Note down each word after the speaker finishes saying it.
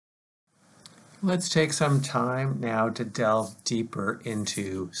Let's take some time now to delve deeper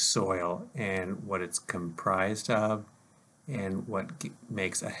into soil and what it's comprised of and what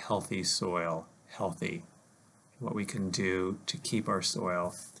makes a healthy soil healthy, what we can do to keep our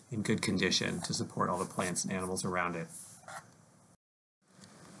soil in good condition to support all the plants and animals around it.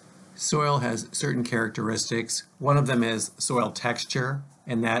 Soil has certain characteristics. One of them is soil texture,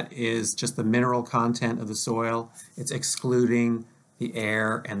 and that is just the mineral content of the soil. It's excluding the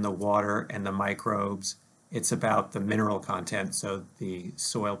air and the water and the microbes. It's about the mineral content, so the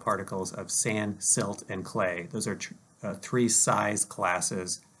soil particles of sand, silt, and clay. Those are three size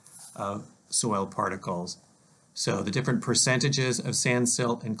classes of soil particles. So the different percentages of sand,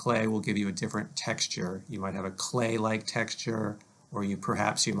 silt, and clay will give you a different texture. You might have a clay-like texture, or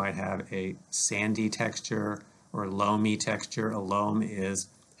perhaps you might have a sandy texture or loamy texture. A loam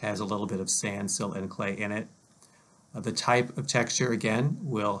has a little bit of sand, silt, and clay in it. The type of texture, again,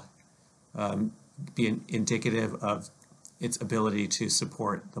 will be indicative of its ability to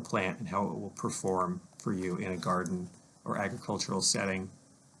support the plant and how it will perform for you in a garden or agricultural setting.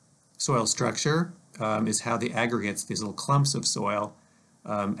 Soil structure is how the aggregates, these little clumps of soil,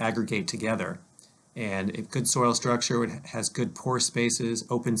 aggregate together. And a good soil structure has good pore spaces,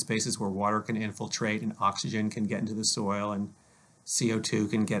 open spaces where water can infiltrate and oxygen can get into the soil and CO2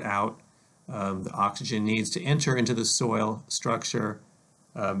 can get out. The oxygen needs to enter into the soil structure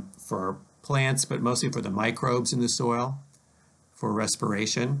for plants, but mostly for the microbes in the soil, for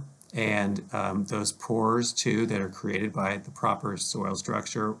respiration. And those pores, too, that are created by the proper soil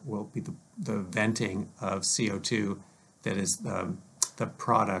structure will be the venting of CO2 that is the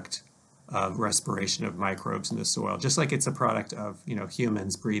product of respiration of microbes in the soil. Just like it's a product of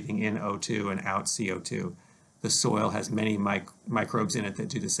humans breathing in O2 and out CO2, the soil has many microbes in it that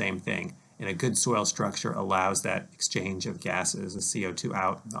do the same thing. And a good soil structure allows that exchange of gases, the CO2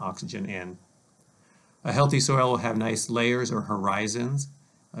 out and the oxygen in. A healthy soil will have nice layers or horizons.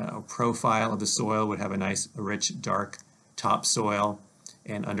 A profile of the soil would have a nice, rich, dark topsoil,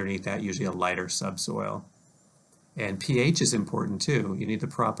 and underneath that usually a lighter subsoil. And pH is important too. You need the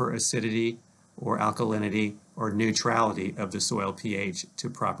proper acidity or alkalinity or neutrality of the soil pH to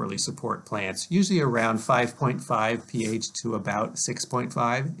properly support plants. Usually around 5.5 pH to about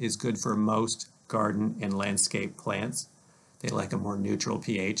 6.5 is good for most garden and landscape plants. They like a more neutral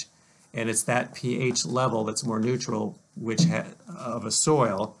pH. And it's that pH level that's more neutral of a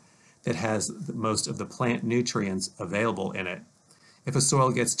soil that has most of the plant nutrients available in it. If a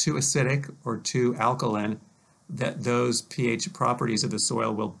soil gets too acidic or too alkaline, those pH properties of the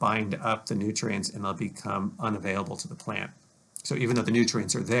soil will bind up the nutrients and they'll become unavailable to the plant. So even though the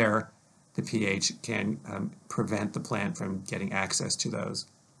nutrients are there, the pH can prevent the plant from getting access to those.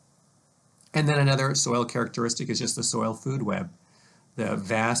 And then another soil characteristic is just the soil food web. The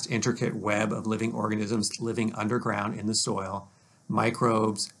vast, intricate web of living organisms living underground in the soil,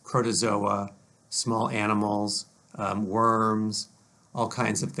 microbes, protozoa, small animals, worms, all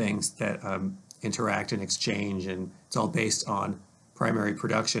kinds of things that interact and exchange, and it's all based on primary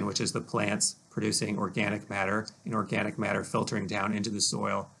production, which is the plants producing organic matter, and organic matter filtering down into the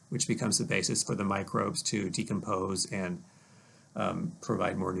soil, which becomes the basis for the microbes to decompose and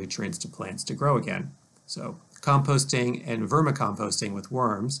provide more nutrients to plants to grow again. So composting and vermicomposting with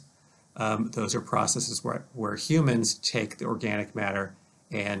worms, those are processes where humans take the organic matter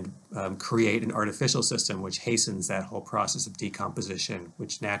and create an artificial system which hastens that whole process of decomposition,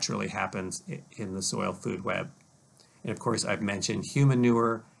 which naturally happens in the soil food web. And of course, I've mentioned human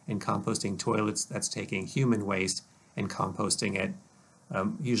manure and composting toilets. That's taking human waste and composting it,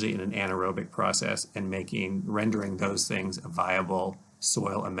 usually in an anaerobic process, and rendering those things viable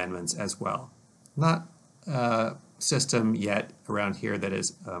soil amendments as well. Not a system yet around here that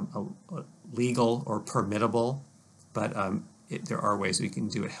is legal or permittable, but there are ways we can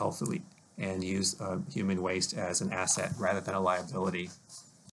do it healthily and use human waste as an asset rather than a liability.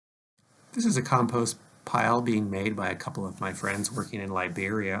 This is a compost pile being made by a couple of my friends working in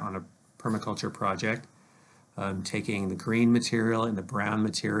Liberia on a permaculture project, taking the green material and the brown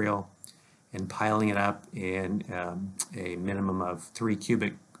material and piling it up in a minimum of 3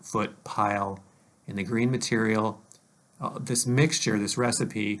 cubic foot pile. In the green material, this mixture, this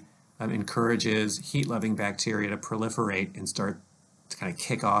recipe, encourages heat-loving bacteria to proliferate and start to kind of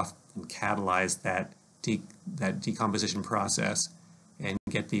kick off and catalyze that decomposition process and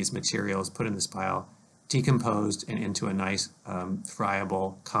get these materials put in this pile, decomposed and into a nice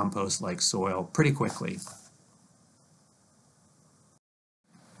friable compost-like soil pretty quickly.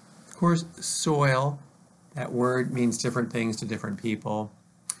 Of course, soil, that word means different things to different people.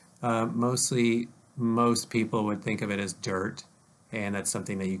 Most people would think of it as dirt. and that's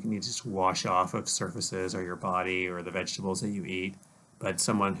something that you can need to just wash off of surfaces or your body or the vegetables that you eat. But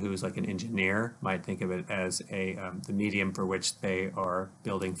someone who's like an engineer might think of it as the medium for which they are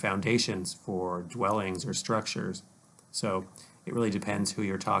building foundations for dwellings or structures. So it really depends who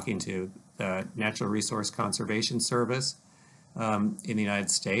you're talking to. The Natural Resource Conservation Service in the United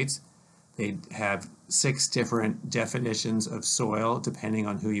States, they have 6 different definitions of soil depending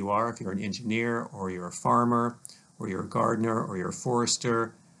on who you are. If you're an engineer, or you're a farmer, or you're a gardener, or you're a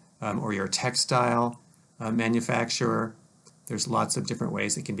forester, or you're a textile manufacturer. There's lots of different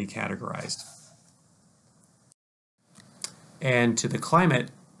ways it can be categorized. And to the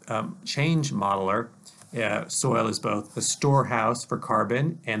climate change modeler, soil is both the storehouse for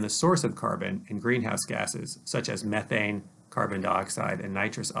carbon and the source of carbon in greenhouse gases, such as methane, carbon dioxide, and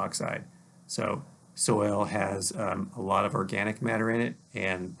nitrous oxide. So soil has a lot of organic matter in it,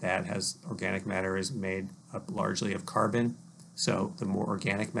 and organic matter is made up largely of carbon. So the more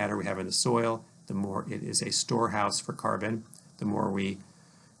organic matter we have in the soil, the more it is a storehouse for carbon. The more we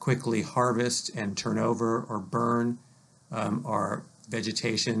quickly harvest and turn over or burn our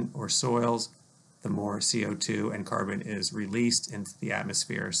vegetation or soils, the more CO2 and carbon is released into the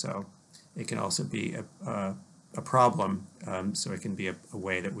atmosphere. So it can also be a problem. So it can be a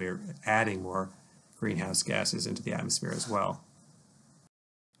way that we're adding more greenhouse gases into the atmosphere as well.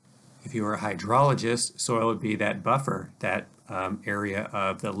 If you were a hydrologist, soil would be that buffer, that area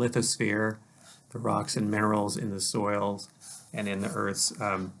of the lithosphere, the rocks and minerals in the soils and in the Earth's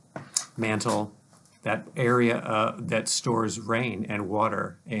mantle, that area that stores rain and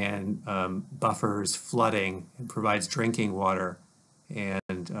water and buffers flooding and provides drinking water and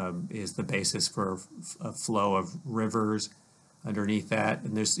is the basis for a flow of rivers underneath that.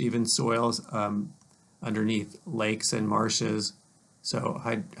 And there's even soils underneath lakes and marshes. So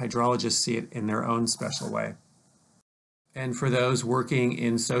hydrologists see it in their own special way. And for those working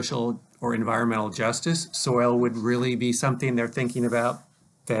in social or environmental justice, soil would really be something they're thinking about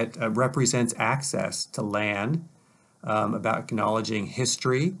that represents access to land, about acknowledging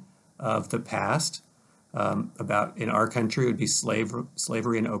history of the past. About in our country would be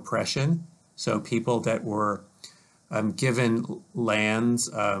slavery and oppression. So people that were given lands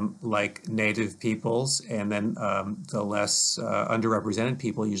like native peoples, and then the less underrepresented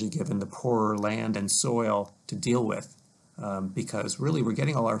people usually given the poorer land and soil to deal with. Because really we're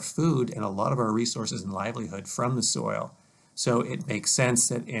getting all our food and a lot of our resources and livelihood from the soil. So it makes sense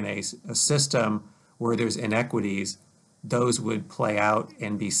that in a system where there's inequities, those would play out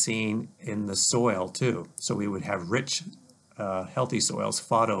and be seen in the soil too. So we would have rich, healthy soils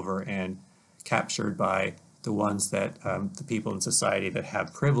fought over and captured by the ones that, the people in society that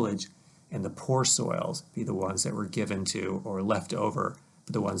have privilege, and the poor soils be the ones that were given to or left over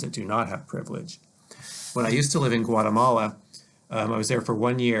for the ones that do not have privilege. When I used to live in Guatemala, I was there for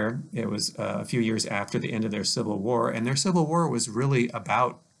 1 year. It was a few years after the end of their civil war, and their civil war was really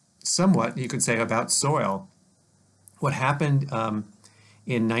about, somewhat, you could say, about soil. What happened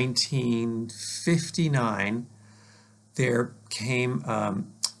in 1959, there came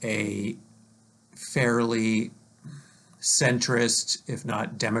a fairly centrist, if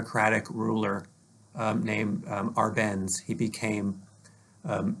not democratic, ruler named Arbenz. He became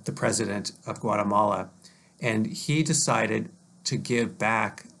the president of Guatemala, and he decided to give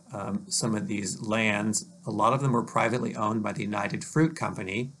back some of these lands. A lot of them were privately owned by the United Fruit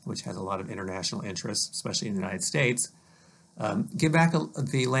Company, which has a lot of international interests, especially in the United States. Give back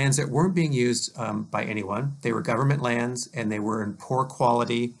the lands that weren't being used by anyone. They were government lands, and they were in poor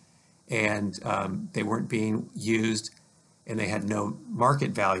quality, and they weren't being used, and they had no market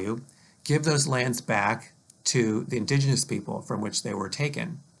value. Give those lands back to the indigenous people from which they were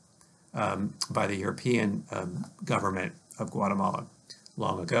taken by the European government of Guatemala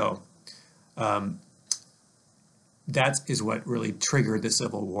long ago. That is what really triggered the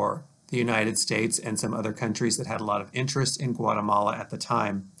Civil War. The United States and some other countries that had a lot of interest in Guatemala at the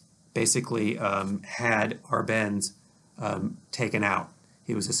time basically had Arbenz taken out.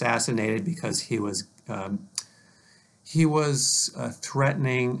 He was assassinated because he was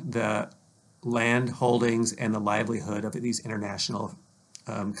threatening the land holdings and the livelihood of these international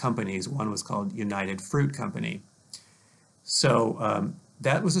companies. One was called United Fruit Company. So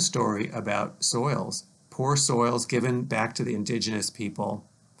that was a story about soils, poor soils given back to the indigenous people.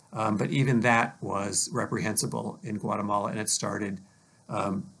 But even that was reprehensible in Guatemala, and it started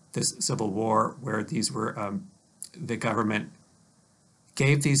this civil war where these were the government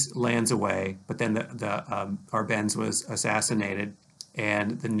gave these lands away, but then Arbenz was assassinated,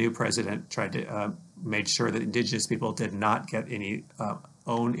 and the new president tried to made sure that indigenous people did not get any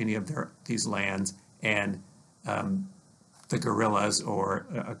own any of these lands, and the guerrillas, or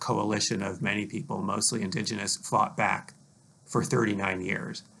a coalition of many people, mostly indigenous, fought back for 39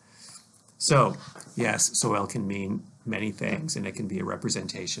 years. So, yes, soil can mean many things, and it can be a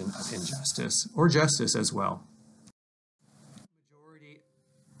representation of injustice or justice as well. Majority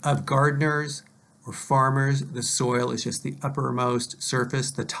of gardeners or farmers, the soil is just the uppermost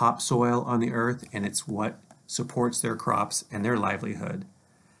surface, the topsoil on the earth, and it's what supports their crops and their livelihood.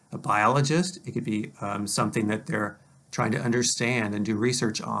 A biologist, it could be something that they're trying to understand and do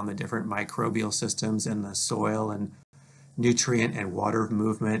research on the different microbial systems in the soil and nutrient and water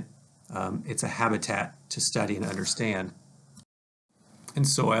movement. It's a habitat to study and understand. And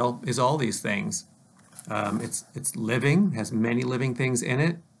soil is all these things. It's living, has many living things in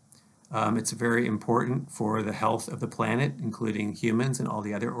it. It's very important for the health of the planet, including humans and all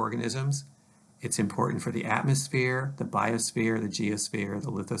the other organisms. It's important for the atmosphere, the biosphere, the geosphere,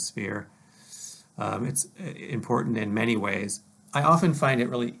 the lithosphere. It's important in many ways. I often find it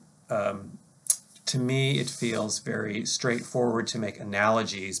really, to me, it feels very straightforward to make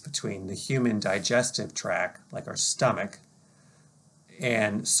analogies between the human digestive tract, like our stomach,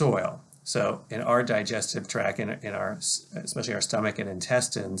 and soil. So in our digestive tract, in our, especially our stomach and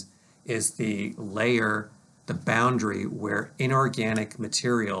intestines, is the layer, the boundary where inorganic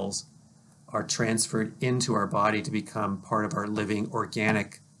materials are transferred into our body to become part of our living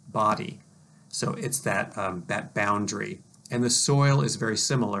organic body. So it's that, that boundary. And the soil is very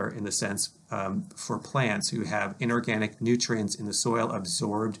similar in the sense for plants who have inorganic nutrients in the soil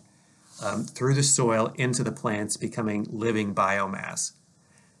absorbed through the soil into the plants, becoming living biomass.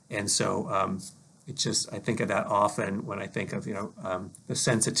 And so it just, I think of that often when I think of, the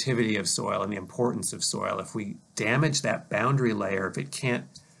sensitivity of soil and the importance of soil. If we damage that boundary layer, if it can't,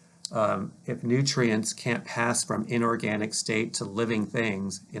 if nutrients can't pass from inorganic state to living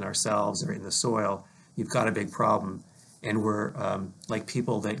things in ourselves or in the soil, you've got a big problem. And we're like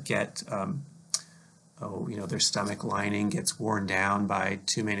people that get, their stomach lining gets worn down by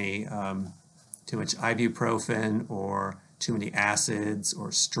too much ibuprofen or too many acids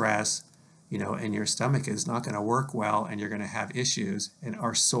or stress, and your stomach is not going to work well and you're going to have issues. And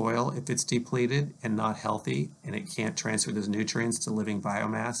our soil, if it's depleted and not healthy and it can't transfer those nutrients to living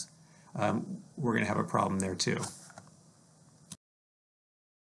biomass, we're going to have a problem there too.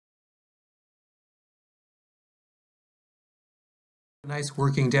 A nice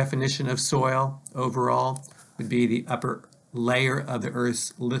working definition of soil overall would be the upper layer of the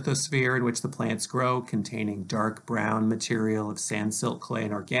Earth's lithosphere in which the plants grow, containing dark brown material of sand, silt, clay,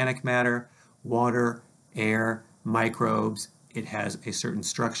 and organic matter, water, air, microbes. It has a certain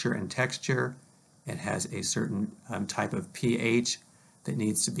structure and texture. It has a certain type of pH that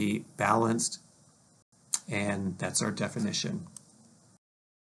needs to be balanced, and that's our definition.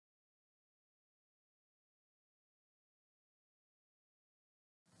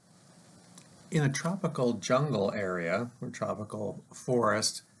 In a tropical jungle area or tropical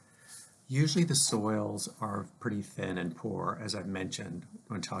forest, usually the soils are pretty thin and poor, as I've mentioned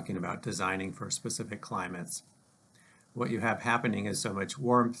when talking about designing for specific climates. What you have happening is so much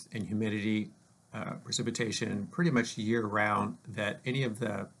warmth and humidity, precipitation pretty much year-round, that any of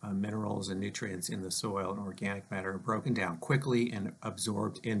the minerals and nutrients in the soil and organic matter are broken down quickly and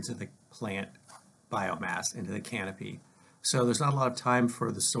absorbed into the plant biomass, into the canopy. So there's not a lot of time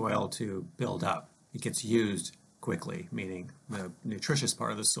for the soil to build up. It gets used quickly, meaning the nutritious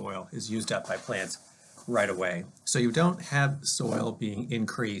part of the soil is used up by plants right away. So you don't have soil being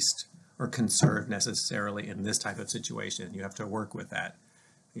increased or conserved necessarily in this type of situation. You have to work with that,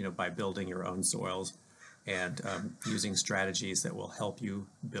 by building your own soils and using strategies that will help you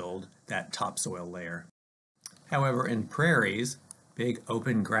build that topsoil layer. However, in prairies, big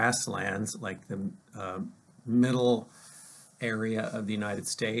open grasslands like the middle area of the United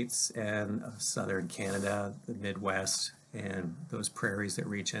States and of southern Canada, the Midwest, and those prairies that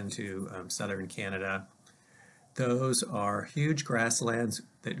reach into southern Canada. Those are huge grasslands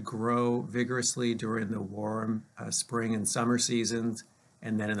that grow vigorously during the warm spring and summer seasons,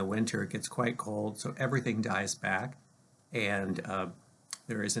 and then in the winter it gets quite cold, so everything dies back, and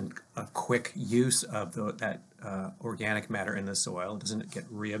there isn't a quick use of that organic matter in the soil. It doesn't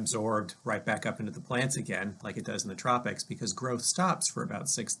get reabsorbed right back up into the plants again like it does in the tropics, because growth stops for about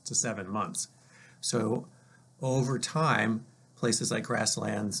 6 to 7 months. So over time, places like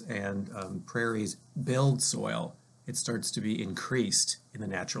grasslands and prairies build soil. It starts to be increased in the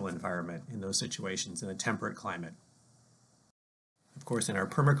natural environment in those situations in a temperate climate. Of course, in our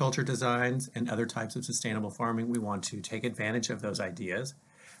permaculture designs and other types of sustainable farming, we want to take advantage of those ideas.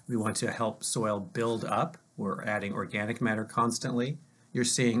 We want to help soil build up. We're adding organic matter constantly. you're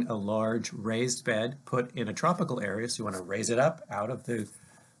seeing a large raised bed put in a tropical area, so you want to raise it up out of the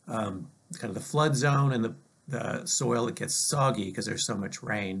kind of the flood zone and the soil that gets soggy because there's so much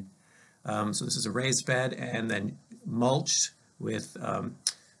rain. So this is a raised bed and then mulched with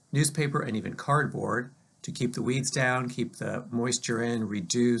newspaper and even cardboard to keep the weeds down, keep the moisture in,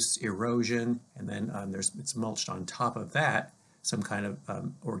 reduce erosion, and then it's mulched on top of that, some kind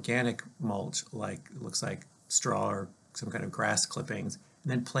of organic mulch, like it looks like straw or some kind of grass clippings,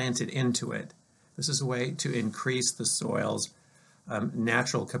 and then planted into it. This is a way to increase the soil's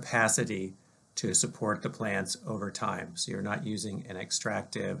natural capacity to support the plants over time. So you're not using an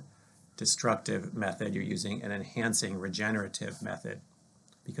extractive, destructive method, you're using an enhancing, regenerative method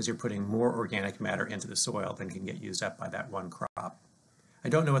because you're putting more organic matter into the soil than can get used up by that one crop. I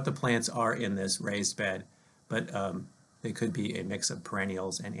don't know what the plants are in this raised bed, but they could be a mix of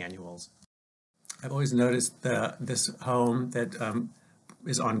perennials and annuals. I've always noticed this home that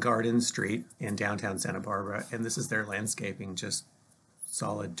is on Garden Street in downtown Santa Barbara, and this is their landscaping, just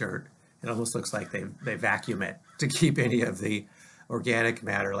solid dirt. It almost looks like they vacuum it to keep any of the organic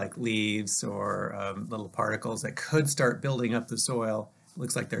matter like leaves or little particles that could start building up the soil. It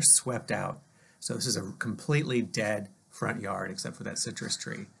looks like they're swept out. So this is a completely dead front yard except for that citrus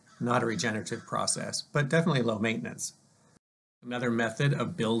tree. Not a regenerative process, but definitely low maintenance. Another method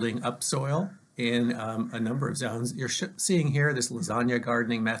of building up soil in a number of zones. You're seeing here this lasagna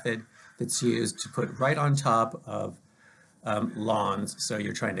gardening method that's used to put right on top of lawns. So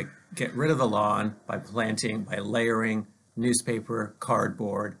you're trying to get rid of the lawn by planting, by layering newspaper,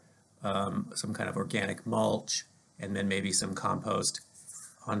 cardboard, some kind of organic mulch, and then maybe some compost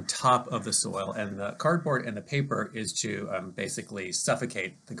on top of the soil. And the cardboard and the paper is to basically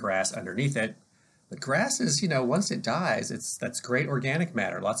suffocate the grass underneath it. The grass is, once it dies, that's great organic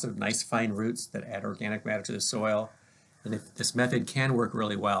matter, lots of nice fine roots that add organic matter to the soil. And this method can work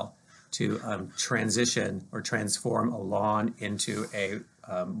really well to transition or transform a lawn into a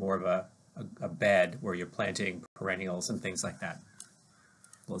more of a bed where you're planting perennials and things like that.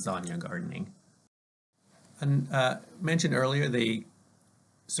 Lasagna gardening. And mentioned earlier, the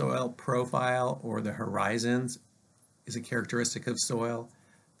soil profile or the horizons is a characteristic of soil.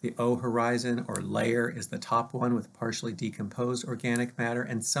 The O horizon or layer is the top one with partially decomposed organic matter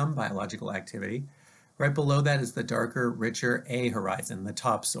and some biological activity. Right below that is the darker, richer A horizon, the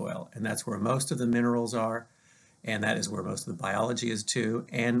topsoil, and that's where most of the minerals are, and that is where most of the biology is too,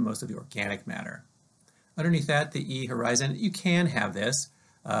 and most of the organic matter. Underneath that, the E horizon, you can have this,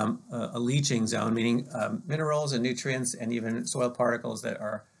 a leaching zone, meaning minerals and nutrients and even soil particles that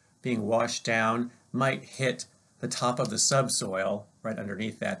are being washed down might hit the top of the subsoil right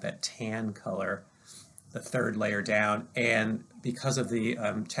underneath that tan color, the third layer down, and because of the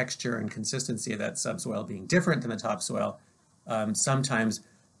texture and consistency of that subsoil being different than the topsoil, sometimes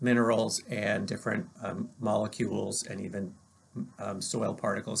minerals and different molecules and even soil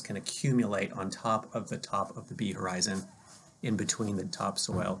particles can accumulate on top of the B horizon in between the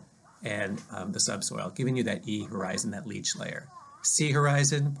topsoil and the subsoil, giving you that E horizon, that leach layer. C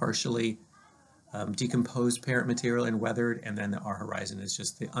horizon, partially decomposed parent material and weathered, and then the R horizon is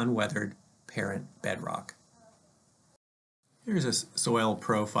just the unweathered parent bedrock. Here's a soil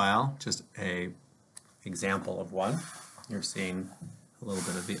profile, just an example of one. You're seeing a little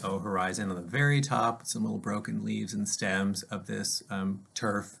bit of the O horizon on the very top, some little broken leaves and stems of this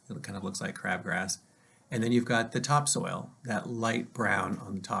turf. It kind of looks like crabgrass. And then you've got the topsoil, that light brown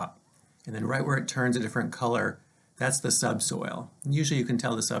on the top. And then right where it turns a different color, that's the subsoil. And usually you can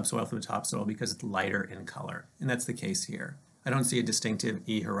tell the subsoil from the topsoil because it's lighter in color, and that's the case here. I don't see a distinctive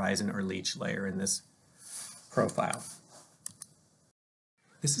E horizon or leach layer in this profile.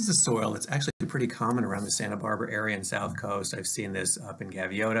 This is a soil that's actually pretty common around the Santa Barbara area and South Coast. I've seen this up in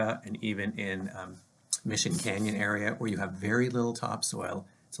Gaviota and even in Mission Canyon area where you have very little topsoil.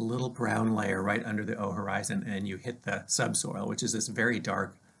 It's a little brown layer right under the O horizon, and you hit the subsoil, which is this very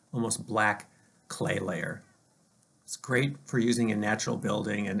dark, almost black clay layer. It's great for using in natural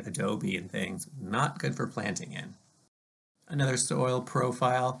building and adobe and things, not good for planting in. Another soil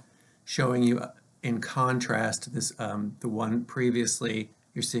profile showing you in contrast to this, the one previously,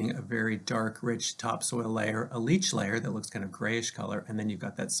 you're seeing a very dark, rich topsoil layer, a leach layer that looks kind of grayish color, and then you've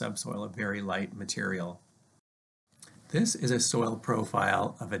got that subsoil, a very light material. This is a soil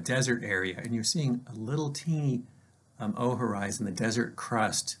profile of a desert area, and you're seeing a little teeny O horizon, the desert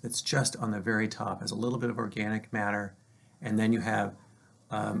crust that's just on the very top, has a little bit of organic matter, and then you have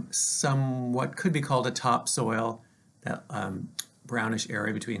some what could be called a topsoil, that brownish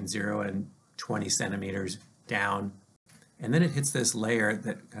area between 0 and 20 centimeters down, and then it hits this layer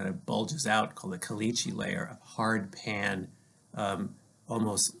that kind of bulges out called the caliche layer of hard pan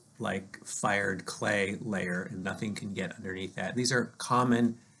almost like fired clay layer, and nothing can get underneath that. These are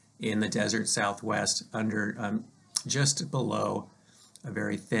common in the desert Southwest under just below a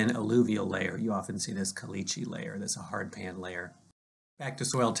very thin alluvial layer. You often see this caliche layer, that's a hard pan layer. Back to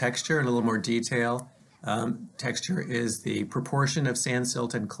soil texture in a little more detail. Texture is the proportion of sand,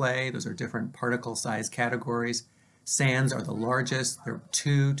 silt, and clay. Those are different particle size categories. Sands are the largest. They're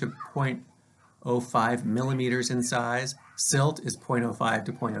 2 to 0.05 millimeters in size. Silt is 0.05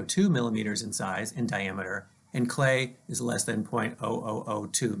 to 0.02 millimeters in size in diameter. And clay is less than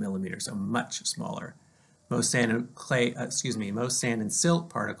 0.0002 millimeters, so much smaller. Most sand and silt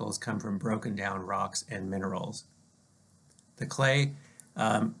particles come from broken down rocks and minerals. The clay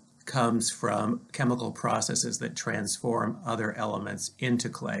comes from chemical processes that transform other elements into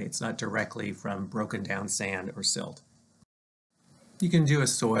clay. It's not directly from broken down sand or silt. You can do a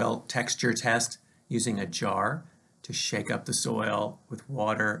soil texture test using a jar to shake up the soil with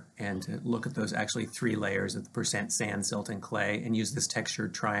water and to look at those actually 3 layers of the percent sand, silt, and clay, and use this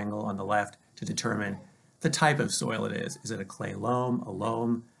textured triangle on the left to determine the type of soil it is. Is it a clay loam, a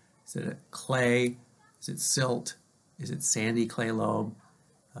loam? Is it a clay? Is it silt? Is it sandy clay loam?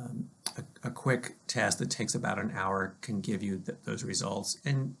 A quick test that takes about an hour can give you those results.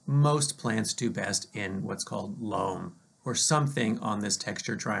 And most plants do best in what's called loam, or something on this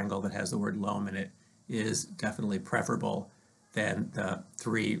texture triangle that has the word loam in it is definitely preferable than the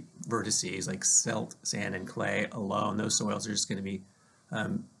 3 vertices like silt, sand, and clay alone. Those soils are just going to be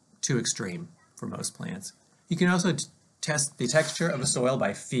too extreme for most plants. You can also test the texture of a soil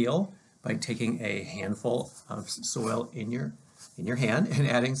by feel, by taking a handful of soil in your hand and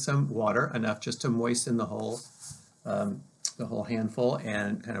adding some water, enough just to moisten the whole handful,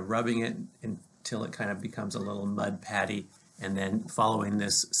 and kind of rubbing it until it kind of becomes a little mud patty. And then following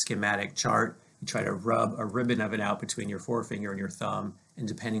this schematic chart, you try to rub a ribbon of it out between your forefinger and your thumb, and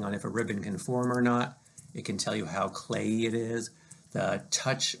depending on if a ribbon can form or not, it can tell you how clayey it is. The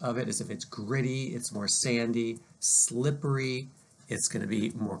touch of it is if it's gritty, it's more sandy, slippery, it's going to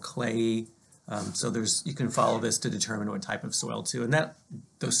be more clayey. So you can follow this to determine what type of soil too. And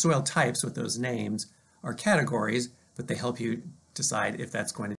those soil types with those names are categories, but they help you decide if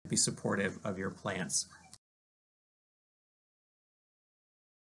that's going to be supportive of your plants.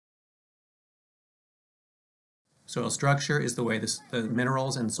 Soil structure is the way the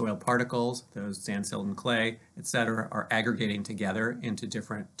minerals and soil particles, those sand, silt, and clay, etc., are aggregating together into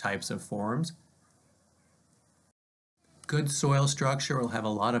different types of forms. Good soil structure will have a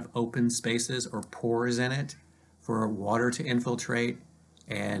lot of open spaces or pores in it for water to infiltrate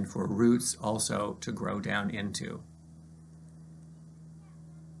and for roots also to grow down into.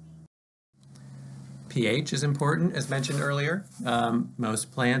 pH is important, as mentioned earlier.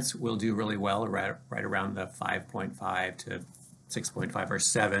 Most plants will do really well right around the 5.5 to 6.5 or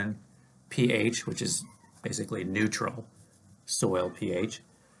 7 pH, which is basically neutral soil pH.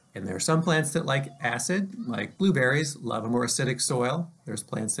 And there are some plants that like acid, like blueberries, love a more acidic soil. There's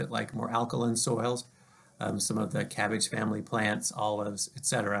plants that like more alkaline soils. Some of the cabbage family plants, olives,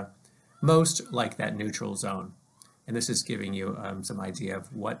 etc. Most like that neutral zone. And this is giving you some idea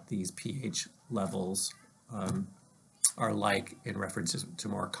of what these pH levels are like in reference to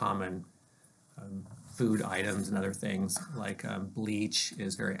more common food items and other things, like bleach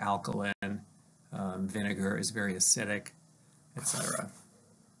is very alkaline, vinegar is very acidic, etc.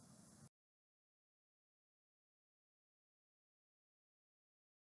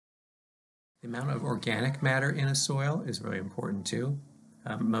 The amount of organic matter in a soil is really important too.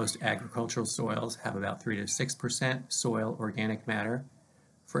 Most agricultural soils have about 3 to 6% soil organic matter.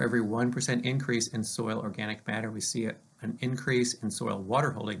 For every 1% increase in soil organic matter, we see an increase in soil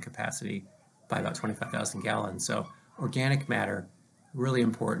water holding capacity by about 25,000 gallons. So organic matter, really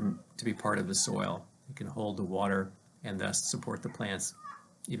important to be part of the soil. It can hold the water and thus support the plants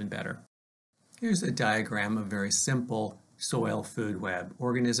even better. Here's a diagram of very simple soil food web,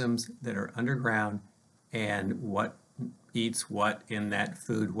 organisms that are underground and what eats what in that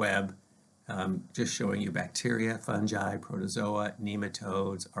food web, just showing you bacteria, fungi, protozoa,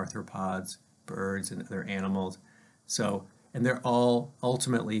 nematodes, arthropods, birds, and other animals. And they're all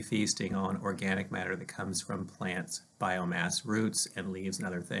ultimately feasting on organic matter that comes from plants, biomass, roots, and leaves and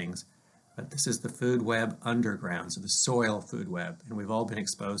other things. But this is the food web underground, so the soil food web. And we've all been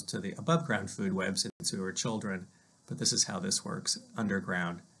exposed to the above ground food web since we were children, but this is how this works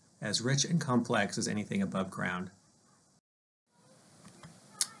underground, as rich and complex as anything above ground.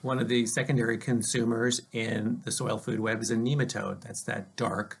 One of the secondary consumers in the soil food web is a nematode. That's that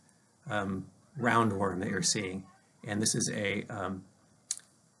dark roundworm that you're seeing. And this is a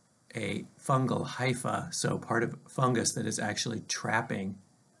a fungal hypha, so part of fungus that is actually trapping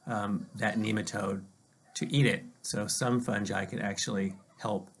that nematode to eat it. So some fungi can actually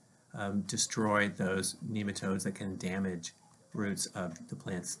help destroy those nematodes that can damage roots of the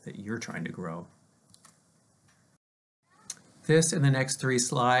plants that you're trying to grow. This and the next 3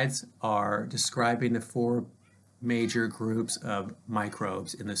 slides are describing the 4 major groups of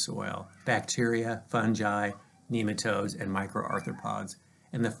microbes in the soil: bacteria, fungi, nematodes, and microarthropods,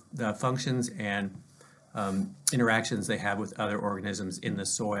 and the functions and interactions they have with other organisms in the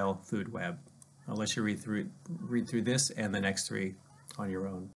soil food web. I'll let you read through this and the next 3 on your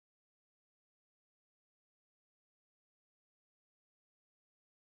own.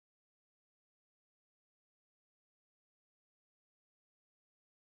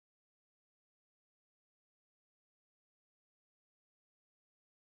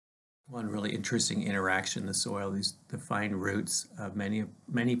 One really interesting interaction in the soil, the fine roots of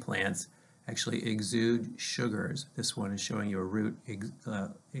many plants actually exude sugars. This one is showing you a root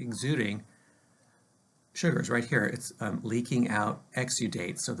exuding sugars right here. It's leaking out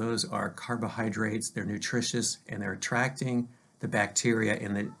exudates. So those are carbohydrates. They're nutritious and they're attracting the bacteria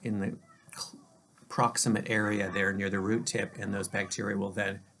in the proximate area there near the root tip, and those bacteria will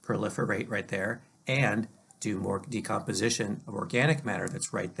then proliferate right there and do more decomposition of organic matter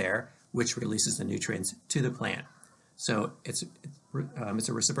that's right there, which releases the nutrients to the plant. So it's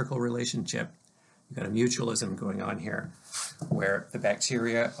a reciprocal relationship. You've got a mutualism going on here, where the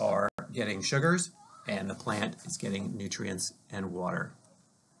bacteria are getting sugars and the plant is getting nutrients and water.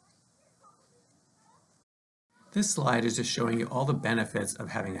 This slide is just showing you all the benefits of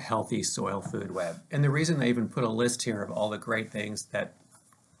having a healthy soil food web. And the reason they even put a list here of all the great things that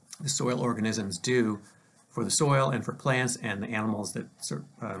the soil organisms do for the soil and for plants and the animals that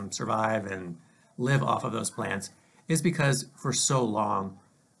survive and live off of those plants is because for so long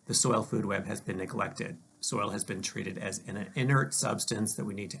the soil food web has been neglected. Soil has been treated as an inert substance that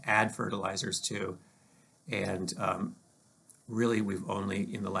we need to add fertilizers to, and really we've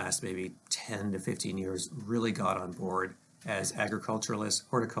only in the last maybe 10 to 15 years really got on board as agriculturalists,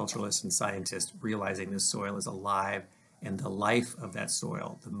 horticulturalists, and scientists, realizing this soil is alive and the life of that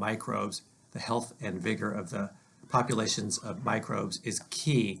soil, the microbes, the health and vigor of the populations of microbes is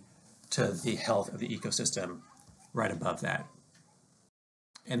key to the health of the ecosystem right above that.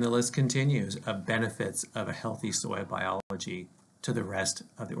 And the list continues of benefits of a healthy soil biology to the rest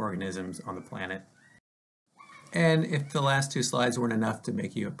of the organisms on the planet. And if the last 2 slides weren't enough to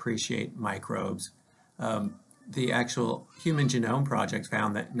make you appreciate microbes, the actual Human Genome Project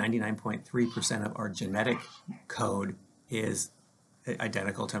found that 99.3% of our genetic code is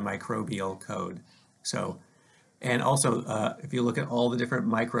identical to microbial code. So, and also, if you look at all the different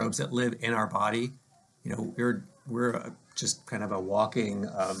microbes that live in our body, you know, we're just kind of a walking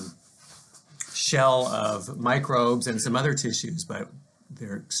shell of microbes and some other tissues, but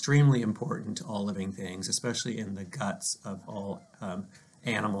they're extremely important to all living things, especially in the guts of all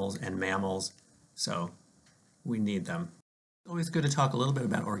animals and mammals. So we need them. It's always good to talk a little bit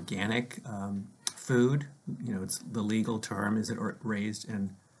about organic food. You know, it's the legal term. Is it raised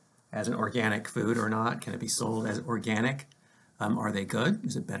as an organic food or not? Can it be sold as organic? Are they good?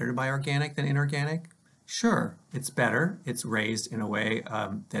 Is it better to buy organic than inorganic? Sure, it's better. It's raised in a way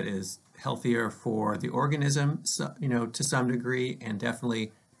that is healthier for the organism, you know, to some degree, and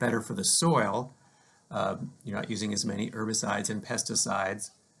definitely better for the soil. You're not using as many herbicides and pesticides,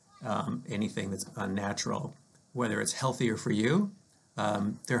 anything that's unnatural. Whether it's healthier for you,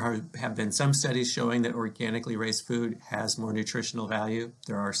 there have been some studies showing that organically raised food has more nutritional value.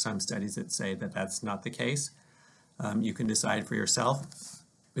 There are some studies that say that that's not the case. You can decide for yourself.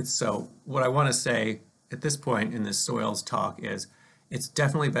 So what I want to say at this point in this soils talk is it's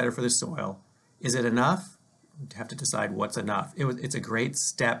definitely better for the soil. Is it enough? You have to decide what's enough. It's a great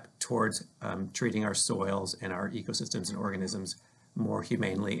step towards treating our soils and our ecosystems and organisms more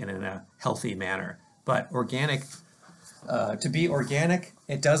humanely and in a healthy manner. But organic, to be organic,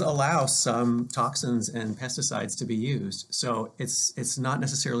 it does allow some toxins and pesticides to be used. So it's not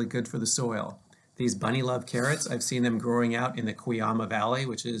necessarily good for the soil. These bunny love carrots, I've seen them growing out in the Cuyama Valley,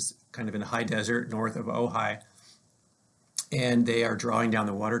 which is kind of in the high desert north of Ojai. And they are drawing down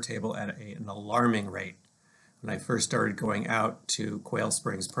the water table at an alarming rate. When I first started going out to Quail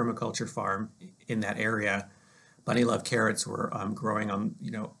Springs Permaculture Farm in that area, bunny love carrots were growing on,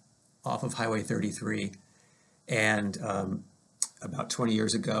 you know, off of Highway 33. And about 20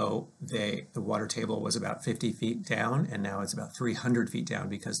 years ago, the water table was about 50 feet down, and now it's about 300 feet down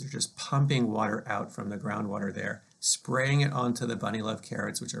because they're just pumping water out from the groundwater there, spraying it onto the bunny love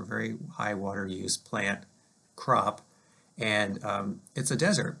carrots, which are a very high water use plant crop, and it's a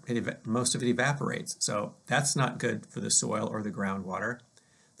desert. Most of it evaporates, so that's not good for the soil or the groundwater.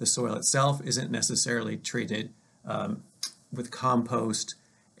 The soil itself isn't necessarily treated with compost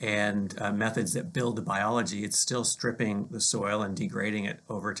and methods that build the biology. It's still stripping the soil and degrading it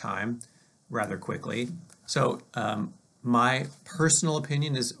over time rather quickly. So my personal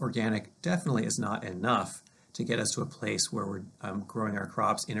opinion is organic definitely is not enough to get us to a place where we're growing our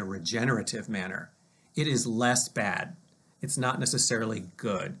crops in a regenerative manner. It is less bad. It's not necessarily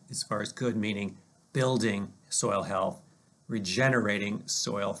good, as far as good meaning building soil health, regenerating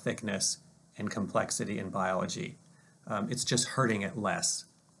soil thickness and complexity in biology. It's just hurting it less.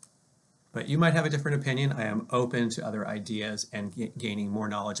 But you might have a different opinion. I am open to other ideas and gaining more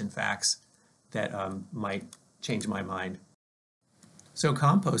knowledge and facts that might change my mind. So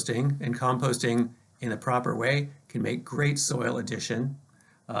composting in the proper way can make great soil addition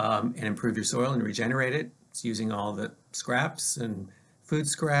and improve your soil and regenerate it. It's using all the scraps and food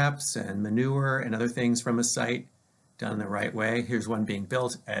scraps and manure and other things from a site done the right way. Here's one being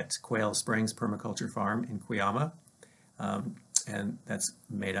built at Quail Springs Permaculture Farm in Cuyama. And that's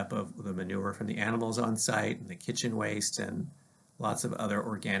made up of the manure from the animals on site and the kitchen waste and lots of other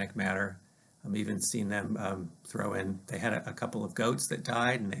organic matter. I've even seen them throw in, they had a couple of goats that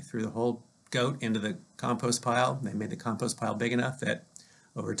died and they threw the whole goat into the compost pile. They made the compost pile big enough that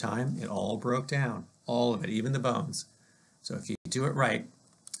over time it all broke down, all of it, even the bones. So if you do it right,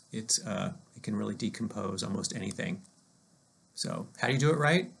 it can really decompose almost anything. So how do you do it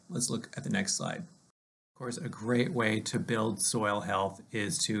right? Let's look at the next slide. Of course, a great way to build soil health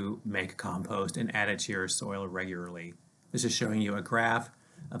is to make compost and add it to your soil regularly. This is showing you a graph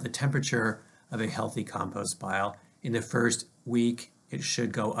of the temperature of a healthy compost pile. In the first week, it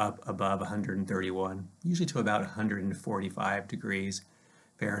should go up above 131, usually to about 145 degrees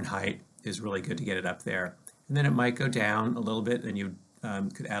Fahrenheit is really good to get it up there. And then it might go down a little bit, and you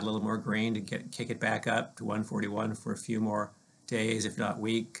could add a little more grain to kick it back up to 141 for a few more days, if not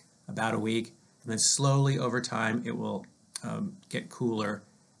about a week. And then slowly over time, it will get cooler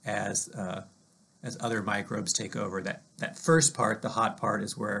as other microbes take over. That first part, the hot part,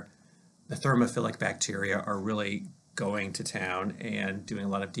 is where the thermophilic bacteria are really going to town and doing a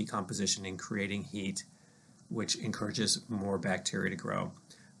lot of decomposition and creating heat, which encourages more bacteria to grow.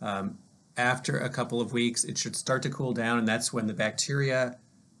 After a couple of weeks, it should start to cool down, and that's when the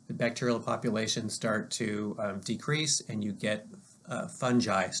bacterial populations start to decrease, and you get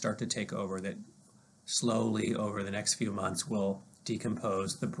fungi start to take over that slowly over the next few months will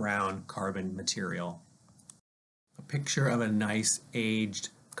decompose the brown carbon material. A picture of a nice aged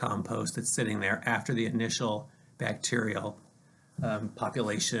compost that's sitting there after the initial bacterial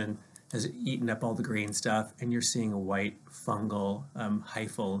population has eaten up all the green stuff, and you're seeing a white fungal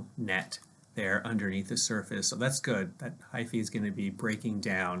hyphal net there underneath the surface. So that's good. That hyphae is going to be breaking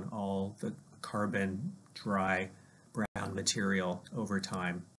down all the carbon, dry, brown material over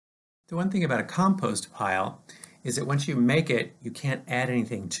time. The one thing about a compost pile is that once you make it, you can't add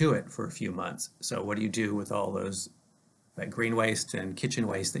anything to it for a few months. So what do you do with all that green waste and kitchen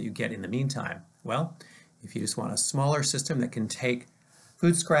waste that you get in the meantime? Well, if you just want a smaller system that can take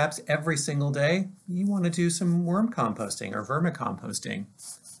food scraps every single day, you want to do some worm composting or vermicomposting.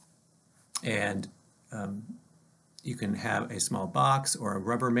 And you can have a small box or a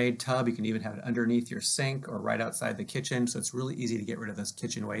Rubbermaid tub. You can even have it underneath your sink or right outside the kitchen. So it's really easy to get rid of this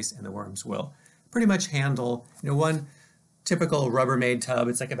kitchen waste, and the worms will pretty much handle, one typical Rubbermaid tub,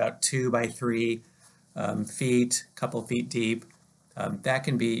 it's like about 2 by 3 feet, a couple feet deep. That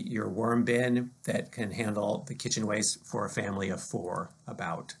can be your worm bin that can handle the kitchen waste for a family of 4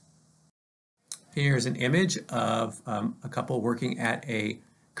 about. Here's an image of a couple working at a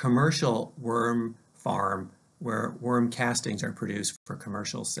commercial worm farm where worm castings are produced for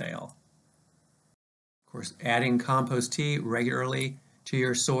commercial sale. Of course, adding compost tea regularly to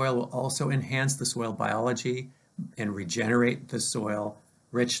your soil will also enhance the soil biology and regenerate the soil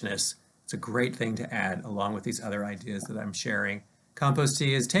richness. It's a great thing to add along with these other ideas that I'm sharing. Compost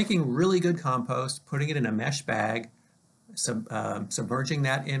tea is taking really good compost, putting it in a mesh bag, submerging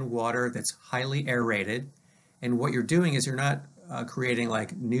that in water that's highly aerated. And what you're doing is you're not creating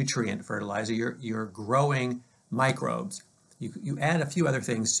like nutrient fertilizer, you're growing microbes. You add a few other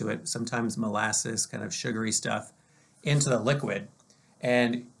things to it, sometimes molasses, kind of sugary stuff, into the liquid.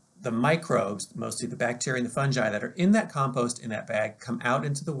 And the microbes, mostly the bacteria and the fungi that are in that compost in that bag, come out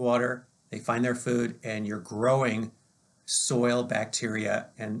into the water, they find their food, and you're growing soil bacteria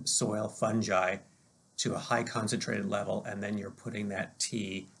and soil fungi to a high concentrated level, and then you're putting that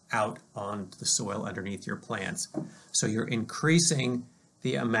tea out on the soil underneath your plants. So you're increasing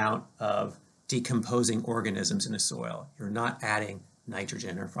the amount of decomposing organisms in a soil. You're not adding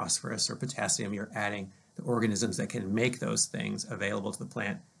nitrogen or phosphorus or potassium. You're adding the organisms that can make those things available to the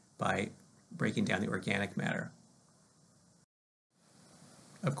plant by breaking down the organic matter.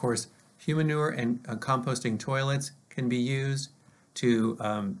 Of course, human manure and composting toilets can be used to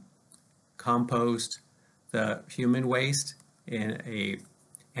compost the human waste in a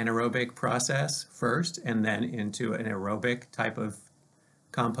anaerobic process first, and then into an aerobic type of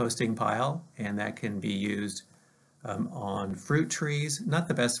composting pile, and that can be used on fruit trees. Not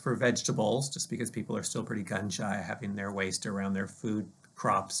the best for vegetables, just because people are still pretty gun shy having their waste around their food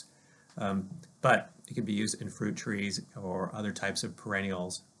crops, but it can be used in fruit trees or other types of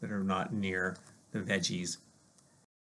perennials that are not near the veggies.